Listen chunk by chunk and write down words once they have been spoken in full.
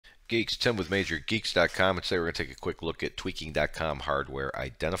Geeks? Tim with MajorGeeks.com, and today we're going to take a quick look at Tweaking.com Hardware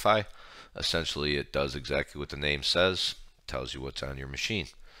Identify. Essentially, it does exactly what the name says, it tells you what's on your machine.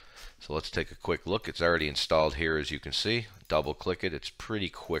 So let's take a quick look. It's already installed here, as you can see. Double click it. It's a pretty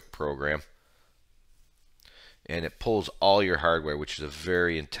quick program. And it pulls all your hardware, which is a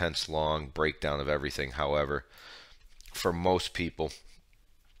very intense, long breakdown of everything. However, for most people,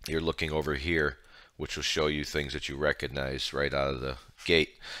 you're looking over here, which will show you things that you recognize right out of the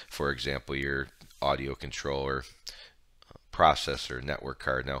gate. For example, your audio controller, processor, network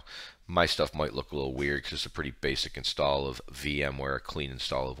card. Now, my stuff might look a little weird because it's a pretty basic install of VMware, a clean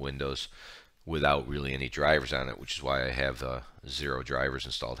install of Windows without really any drivers on it, which is why I have 0 drivers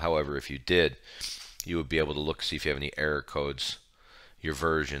installed. However, if you did, you would be able to look, see if you have any error codes, your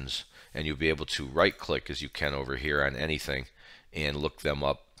versions, and you'll be able to right click as you can over here on anything and look them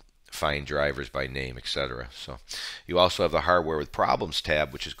up, find drivers by name, etc. So you also have the Hardware with Problems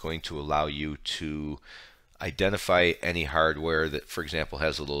tab, which is going to allow you to identify any hardware that, for example,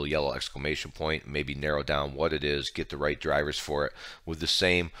 has a little yellow exclamation point, maybe narrow down what it is, get the right drivers for it with the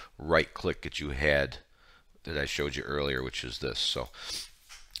same right click that you had that I showed you earlier, which is this. So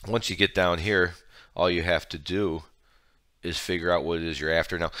once you get down here, all you have to do is figure out what it is you're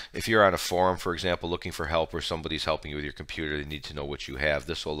after. Now, if you're on a forum, for example, looking for help, or somebody's helping you with your computer, they need to know what you have.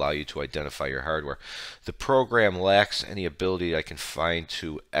 This will allow you to identify your hardware. The program lacks any ability I can find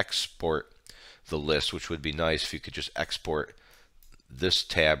to export the list, which would be nice if you could just export this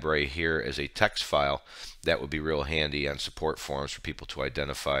tab right here as a text file. That would be real handy on support forums for people to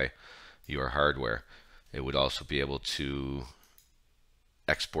identify your hardware. It would also be able to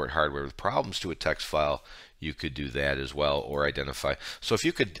export Hardware with Problems to a text file. You could do that as well, or identify. So if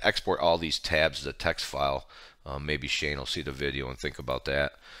you could export all these tabs as a text file, maybe Shane will see the video and think about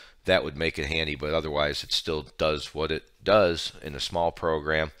that. That would make it handy, but otherwise it still does what it does in a small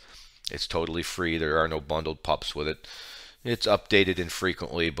program. It's totally free. There are no bundled pups with it. It's updated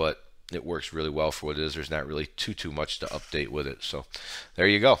infrequently, but it works really well for what it is. There's not really too much to update with it. So there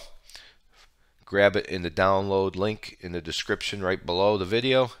you go. Grab it in the download link in the description right below the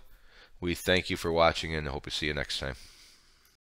video. We thank you for watching and hope to see you next time.